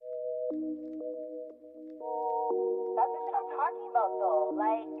That's the shit I'm talking about though.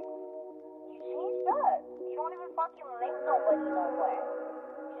 Like, you changed up. You don't even fucking link nobody no more.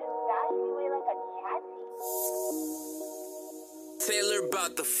 You just dash me away like a chatty. Taylor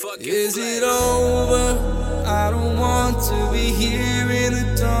about the fucking Is it over? I don't want to be here in the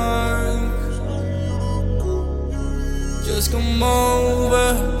dark. Just come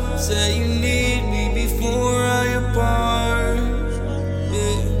over, say you need me before I apart.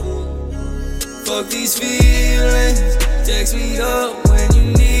 Yeah. Fuck these feelings, text me up when you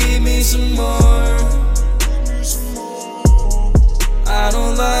need me some more. I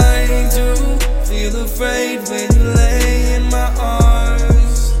don't like to feel afraid when you lay in my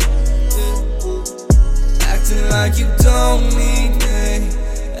arms. Yeah. Acting like you don't need me,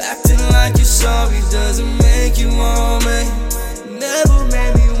 acting like you're sorry doesn't make you want me. Never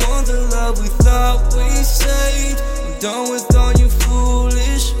made me want the love we thought we saved. I'm done with all you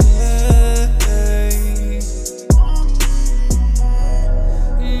foolish ways.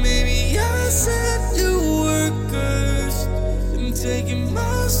 Maybe I said you were cursed and taking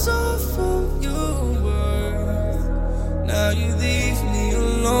my soul from your worth. Now you leave me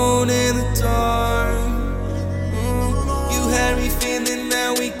alone in the dark. You had me feeling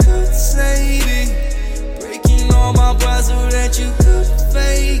that we could save it, breaking all my pride so that you could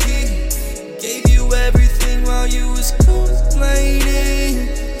fake it. Gave you everything while you was complaining.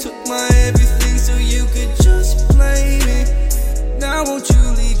 Took my everything so you could just blame it. Now won't you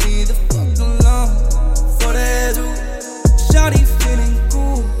leave me the fuck alone for that dude? Shawty feeling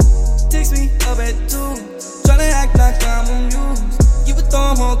cool, takes me up at 2, tryna act like I'm amused. You would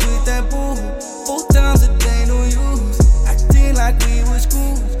throw 'em all with that boo, 4 times a day, no use. Acting like we was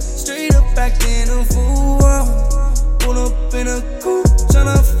cool, straight up acting a fool. Pull up in a coupe,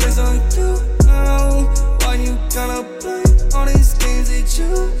 tryna flex on you now. Why you gotta play all these games that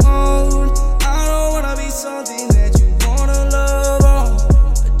you own? I don't wanna be something that you wanna love on.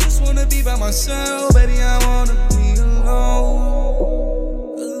 I just wanna be by myself, baby, I wanna be alone.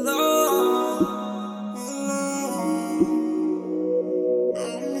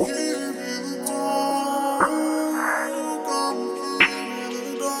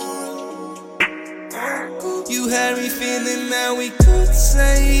 You had me feeling that we could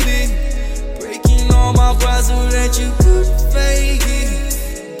save it, breaking all my pride so that you could fake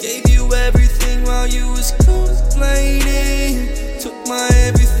it. Gave you everything while you was complaining. Took my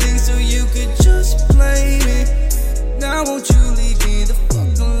everything so you could just blame it. Now won't you